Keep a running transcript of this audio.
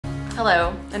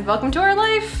Hello, and welcome to our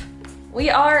life.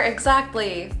 We are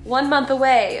exactly 1 month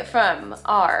away from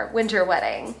our winter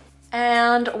wedding,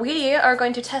 and we are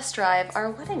going to test drive our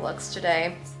wedding looks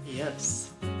today. Yes.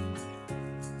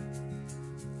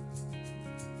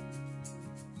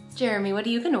 Jeremy, what are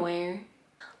you gonna wear?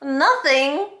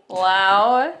 Nothing.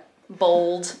 Wow.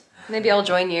 Bold. Maybe I'll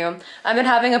join you. I've been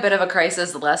having a bit of a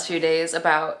crisis the last few days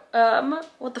about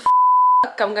what the f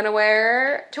I'm gonna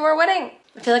wear to our wedding.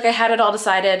 I feel like I had it all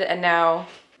decided and now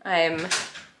I'm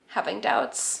having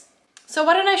doubts. So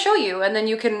why don't I show you and then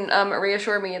you can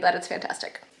reassure me that it's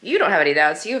fantastic. You don't have any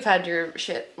doubts. You've had your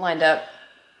shit lined up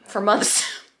for months.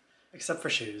 Except for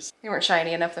shoes. They weren't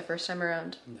shiny enough the first time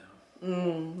around.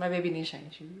 No. My baby needs shiny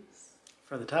shoes.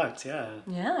 For the tux, yeah.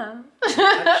 Yeah.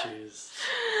 Tux shoes.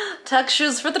 Tux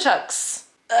shoes for the tux.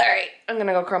 All right, I'm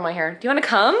gonna go curl my hair. Do you wanna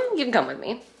come? You can come with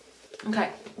me.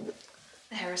 Okay.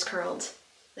 The hair is curled.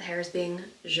 The hair is being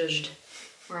zhuzhed.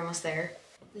 We're almost there.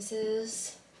 This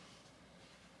is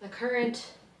the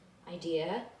current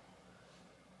idea.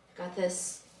 Got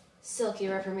this silky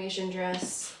Reformation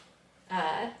dress,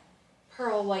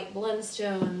 pearl white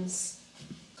blendstones.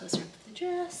 Closer up to the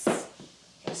dress.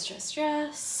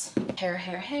 Dress.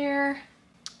 Hair.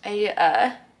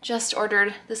 I just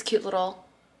ordered this cute little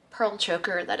pearl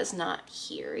choker that is not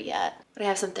here yet, but I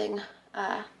have something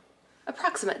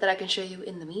approximate that I can show you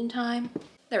in the meantime.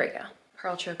 There we go.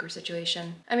 Pearl choker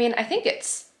situation. I mean, I think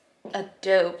it's a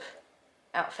dope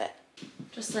outfit.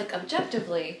 Just like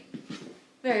objectively,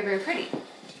 very, very pretty.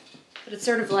 But it's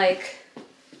sort of like, oh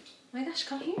my gosh,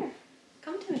 come here.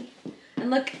 Come to me. And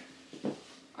look,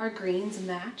 our greens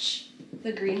match.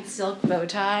 The green silk bow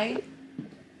tie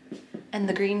and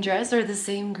the green dress are the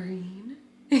same green.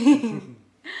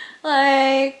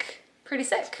 Like, pretty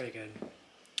sick. It's pretty good.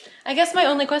 I guess my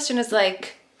only question is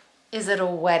like, is it a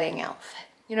wedding outfit?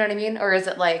 You know what I mean? Or is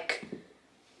it like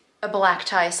a black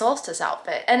tie solstice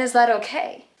outfit? And is that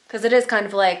okay? Because it is kind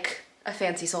of like a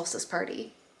fancy solstice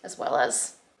party as well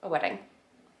as a wedding.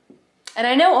 And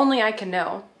I know only I can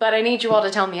know, but I need you all to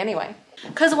tell me anyway.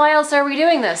 Because why else are we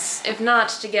doing this if not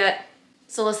to get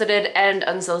solicited and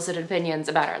unsolicited opinions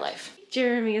about our life?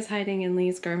 Jeremy is hiding in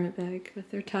Lee's garment bag with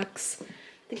their tux. I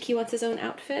think he wants his own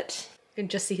outfit. You can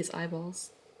just see his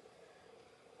eyeballs.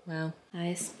 Wow.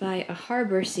 I spy a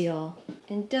harbor seal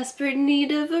in desperate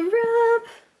need of a rub.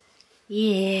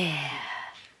 Yeah.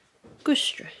 Good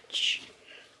stretch.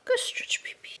 Good stretch,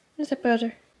 baby. Is that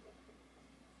better?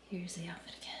 Here's the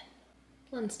outfit again.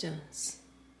 Blendstones.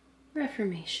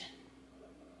 Reformation.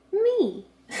 Me.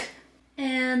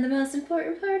 And the most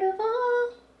important part of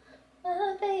all,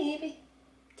 my baby.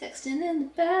 Texting in the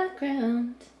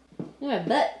background. My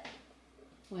butt.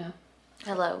 Wow.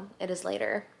 Hello, it is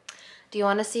later. Do you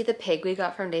want to see the pig we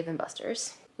got from Dave &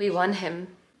 Buster's? We won him.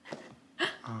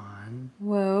 On.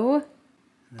 Whoa.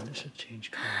 And then it should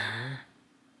change color.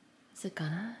 Is it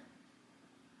gonna?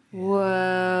 Yeah.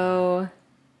 Whoa.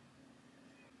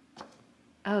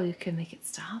 Oh, you can make it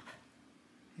stop?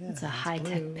 Yeah, it's a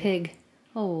high-tech pig.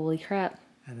 Holy crap.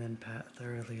 And then Pat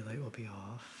Thoroughly light will be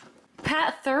off.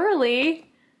 Pat Thoroughly?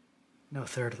 No,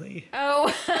 thirdly.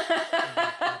 Oh.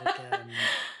 Again.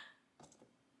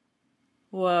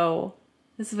 Whoa.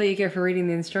 This is what you get for reading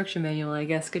the instruction manual, I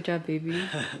guess. Good job, baby.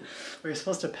 We're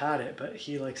supposed to pat it, but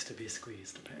he likes to be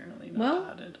squeezed, apparently,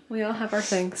 not patted. We all have our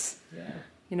things. Yeah.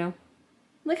 You know?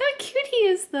 Look how cute he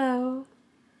is, though.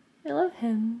 I love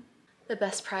him. The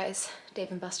best prize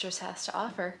Dave & Buster's has to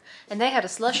offer. And they had a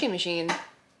slushie machine.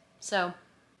 So,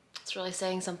 it's really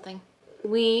saying something.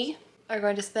 We are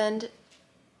going to spend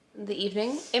the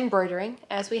evening embroidering,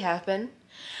 as we have been,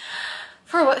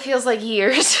 for what feels like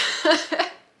years.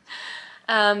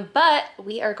 But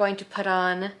we are going to put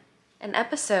on an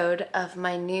episode of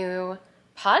my new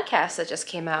podcast that just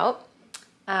came out.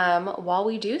 While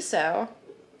we do so,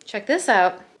 check this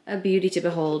out. A beauty to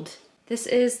behold. This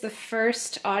is the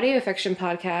first audio fiction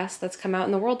podcast that's come out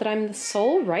in the world that I'm the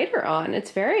sole writer on.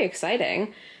 It's very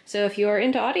exciting. So if you are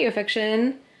into audio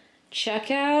fiction,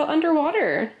 check out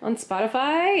Underwater on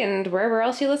Spotify and wherever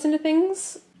else you listen to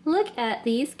things. Look at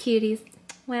these cuties.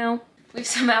 Wow. We've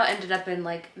somehow ended up in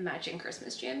like matching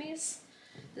Christmas jammies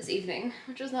this evening,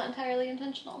 which was not entirely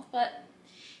intentional, but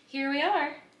here we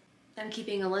are. I'm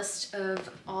keeping a list of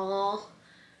all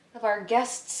of our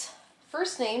guests'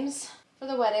 first names for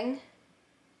the wedding.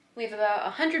 We have about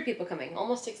 100 people coming,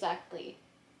 almost exactly,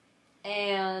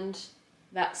 and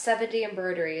about 70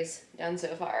 embroideries done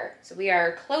so far. So we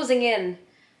are closing in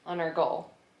on our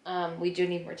goal. We do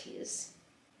need more teas.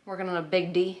 Working on a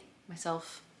big D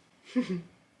myself.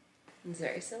 It's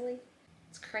very silly.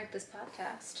 Let's crank this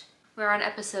podcast. We're on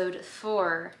episode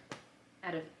 4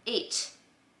 out of 8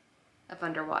 up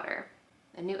underwater.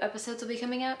 And new episodes will be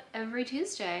coming out every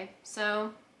Tuesday.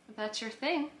 So if that's your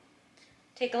thing,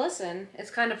 take a listen.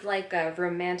 It's kind of like a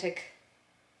romantic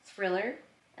thriller.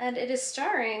 And it is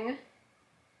starring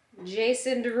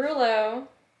Jason Derulo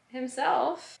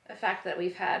himself. A fact that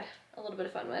we've had a little bit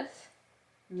of fun with,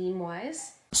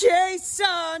 meme-wise.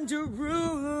 Jason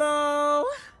Derulo.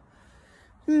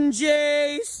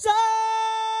 Jason.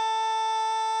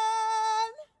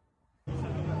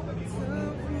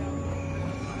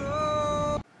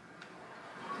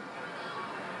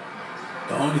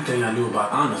 The only thing I knew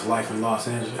about Anna's life in Los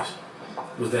Angeles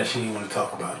was that she didn't want to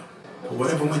talk about it. But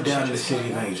whatever went down in the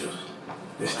City of Angels,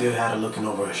 they still had her looking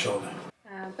over her shoulder.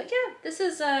 But yeah, this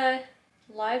is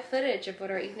live footage of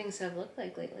what our evenings have looked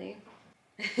like lately.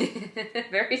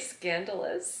 Very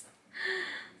scandalous.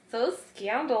 So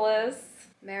scandalous.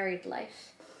 Married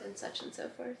life and such and so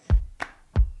forth.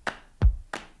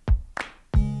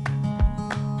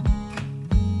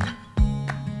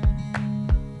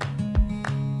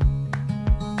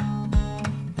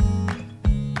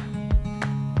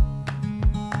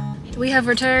 We have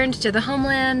returned to the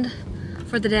homeland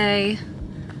for the day.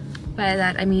 By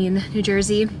that I mean New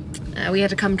Jersey. We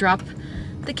had to come drop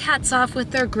the cats off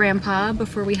with their grandpa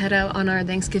before we head out on our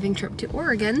Thanksgiving trip to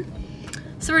Oregon.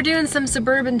 So we're doing some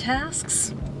suburban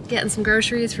tasks, getting some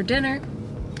groceries for dinner,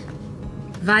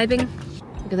 vibing.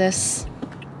 Look at this.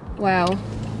 Wow,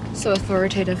 so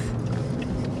authoritative.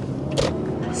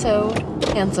 So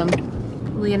handsome.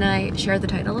 Lee and I share the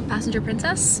title of Passenger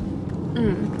Princess.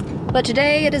 But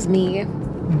today it is me,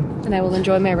 and I will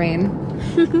enjoy my reign.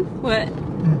 What?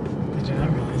 Did you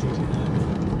not realize you did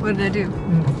that? What did I do?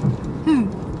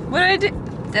 What did I do?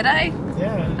 Did I?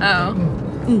 Yeah. Oh.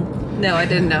 No, I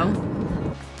didn't know.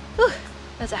 Whew.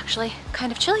 It's actually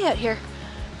kind of chilly out here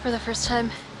for the first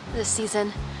time this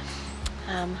season.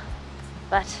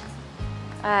 But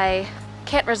I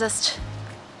can't resist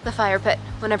the fire pit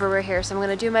whenever we're here, so I'm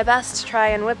gonna do my best to try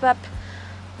and whip up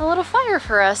a little fire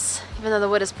for us, even though the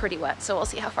wood is pretty wet, so we'll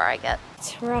see how far I get.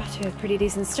 We're off to a pretty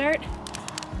decent start.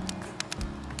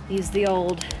 Use the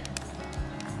old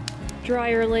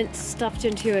dryer lint stuffed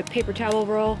into a paper towel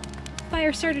roll.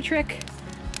 Fire starter trick.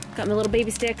 Got my little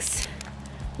baby sticks.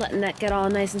 Letting that get all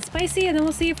nice and spicy, and then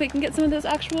we'll see if we can get some of those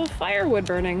actual firewood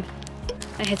burning.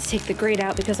 I had to take the grate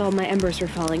out because all my embers were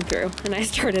falling through, and I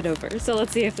started over, so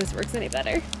let's see if this works any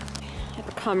better. I have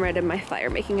a comrade in my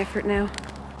fire-making effort now.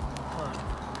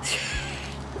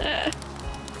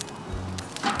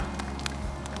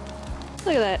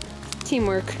 Look at that.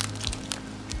 Teamwork.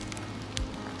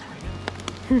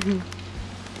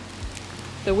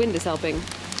 The wind is helping.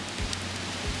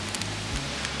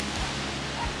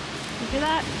 You hear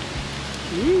that?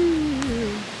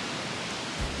 Ooh.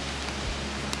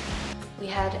 We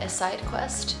had a side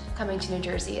quest coming to New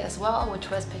Jersey as well,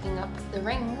 which was picking up the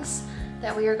rings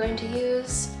that we are going to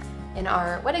use in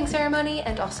our wedding ceremony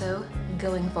and also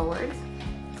going forward.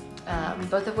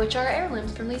 Both of which are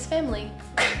heirlooms from Lee's family.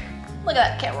 Look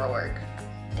at that camera work.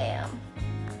 Damn.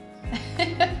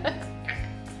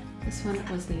 This one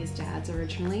was Lee's dad's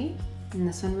originally, and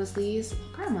this one was Lee's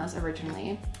grandma's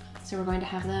originally. So we're going to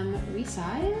have them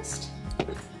resized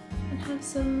and have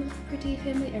some pretty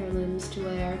family heirlooms to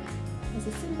wear as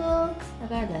a symbol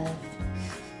of our love.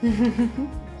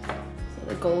 So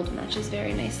the gold matches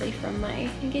very nicely from my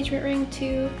engagement ring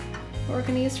to what we're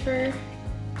gonna use for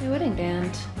my wedding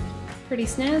band. Pretty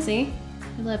snazzy.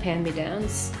 I love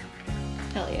hand-me-downs.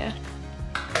 Hell yeah.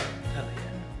 Hell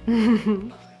yeah.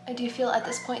 I do feel at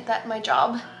this point that my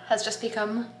job has just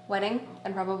become wedding,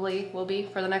 and probably will be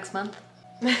for the next month.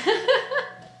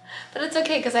 But it's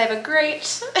okay because I have a great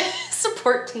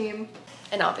support team.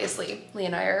 And obviously, Lee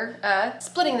and I are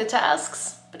splitting the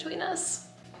tasks between us.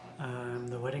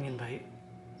 The wedding invite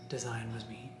design was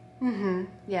me.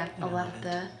 Yeah, a lot of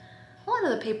the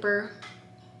paper,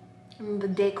 the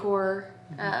decor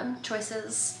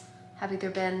choices have either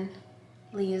been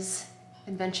Lee's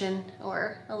invention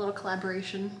or a little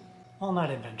collaboration. Well,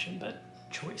 not invention, but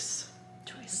choice.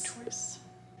 Choice.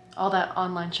 All that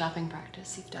online shopping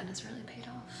practice you've done has really paid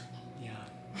off. Yeah.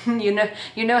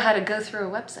 you know how to go through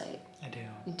a website. I do.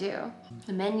 You do.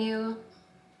 The menu,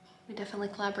 we definitely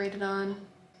collaborated on.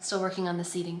 Still working on the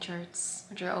seating charts,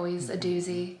 which are always a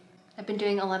doozy. I've been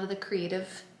doing a lot of the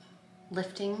creative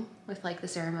lifting with like the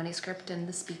ceremony script and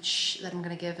the speech that I'm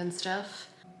gonna give and stuff,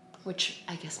 which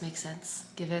I guess makes sense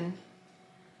given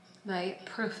my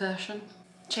profession.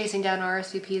 Chasing down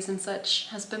RSVPs and such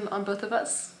has been on both of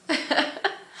us.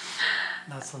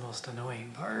 That's the most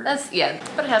annoying part. Yeah,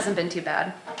 but it hasn't been too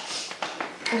bad.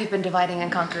 We've been dividing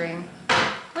and conquering.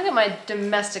 Look at my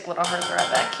domestic little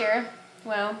heartthrob back here.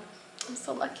 Wow, I'm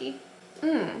so lucky.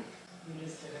 You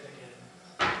just did it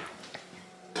again.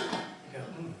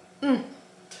 You go,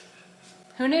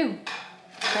 Who knew?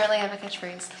 Apparently I have a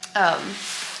catchphrase.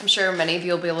 I'm sure many of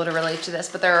you will be able to relate to this,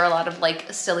 but there are a lot of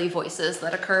like silly voices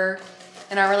that occur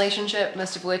in our relationship,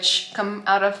 most of which come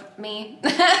out of me.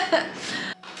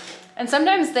 And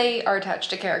sometimes they are attached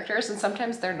to characters and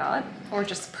sometimes they're not, or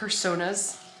just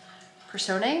personas.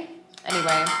 Personae?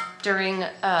 Anyway, during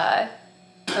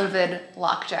COVID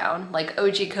lockdown, like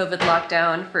OG COVID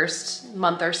lockdown, first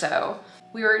month or so,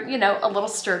 we were, you know, a little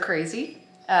stir crazy.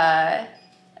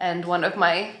 And one of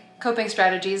my coping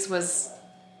strategies was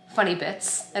funny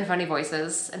bits and funny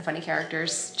voices and funny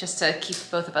characters just to keep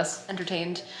both of us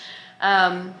entertained.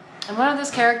 And one of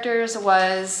those characters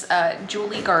was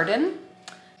Julie Garden,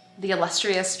 the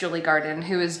illustrious Julie Garden,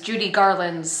 who is Judy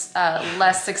Garland's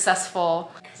less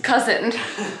successful cousin.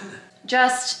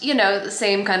 Just, you know, the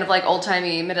same kind of like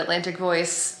old-timey mid-Atlantic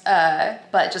voice,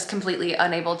 but just completely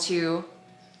unable to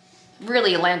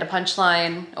really land a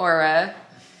punchline or a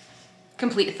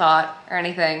complete thought or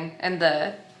anything. And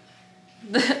the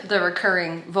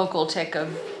recurring vocal tick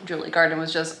of Julie Garden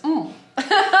was just,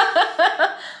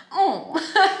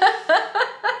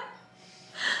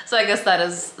 So I guess that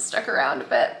has stuck around a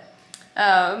bit.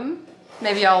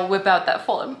 Maybe I'll whip out that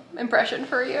full impression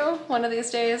for you one of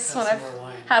these days when I've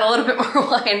had a little bit more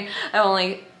wine. I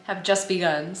only have just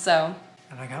begun, so.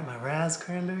 And I got my Raz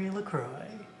Cranberry LaCroix.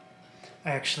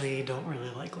 I actually don't really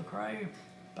like LaCroix,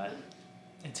 but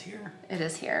it's here. It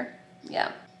is here,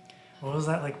 yeah. What was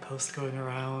that like post going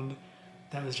around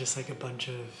that was just like a bunch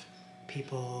of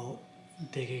people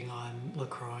digging on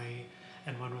LaCroix,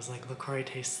 and one was like, LaCroix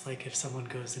tastes like if someone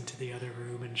goes into the other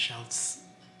room and shouts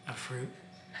a fruit.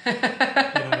 You know what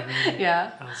I mean?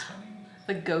 Yeah. That was funny.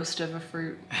 The ghost of a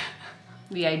fruit.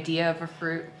 The idea of a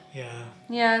fruit. Yeah.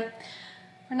 Yeah,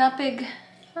 we're not big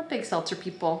seltzer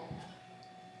people.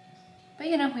 But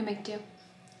you know, we make do.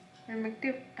 We make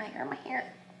do. I hear my hair.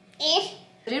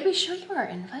 Did we show you our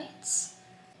invites?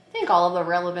 I think all of the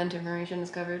relevant information is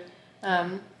covered.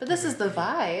 But this is the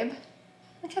vibe.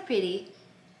 Look how pretty.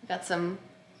 We got some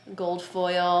gold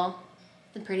foil,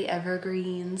 the pretty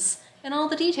evergreens, and all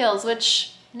the details,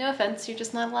 which, no offense, you're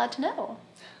just not allowed to know.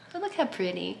 But look how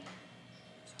pretty.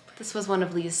 This was one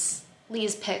of Lee's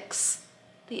picks,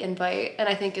 the invite, and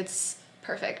I think it's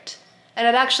perfect. And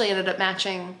it actually ended up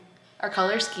matching our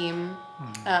color scheme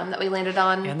that we landed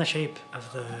on. And the shape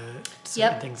of the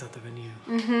certain things at the venue.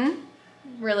 Mm-hmm.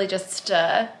 Really just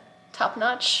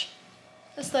top-notch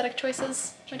aesthetic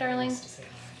choices, my darling.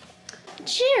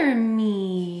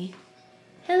 Jeremy!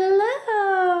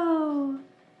 Hello!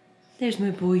 There's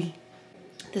my boy.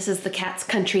 This is the cat's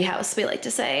country house, we like to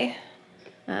say.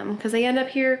 Because they end up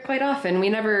here quite often. We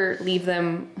never leave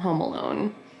them home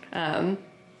alone.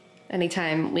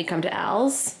 Anytime we come to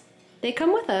Al's, they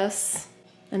come with us.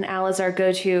 And Al is our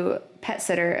go-to pet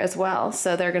sitter as well,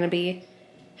 so they're gonna be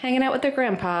hanging out with their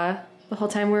grandpa the whole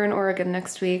time we're in Oregon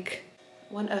next week.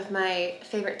 One of my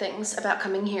favorite things about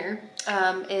coming here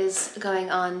is going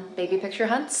on baby picture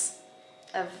hunts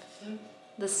of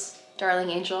this darling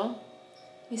angel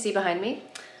you see behind me.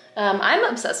 I'm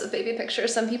obsessed with baby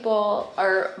pictures. Some people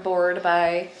are bored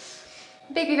by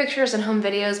baby pictures and home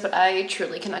videos, but I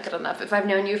truly cannot get enough. If I've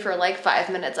known you for like 5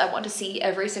 minutes, I want to see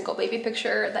every single baby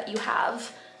picture that you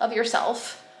have of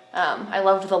yourself. I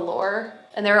loved the lore,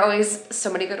 and there are always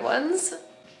so many good ones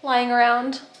lying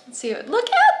around. Let's see, look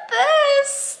at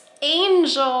this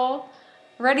angel,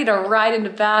 ready to ride into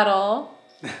battle.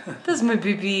 This is my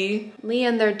baby. Lee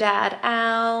and their dad,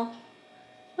 Al,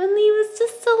 when Lee was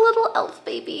just a little elf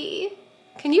baby.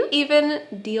 Can you even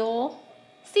deal?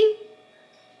 See?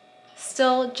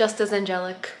 Still just as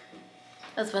angelic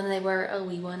as when they were a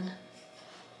wee one.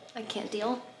 I can't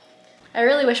deal. I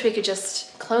really wish we could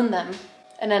just clone them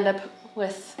and end up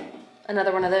with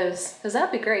another one of those, because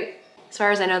that'd be great. As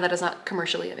far as I know, that is not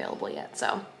commercially available yet,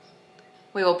 so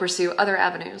we will pursue other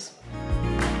avenues.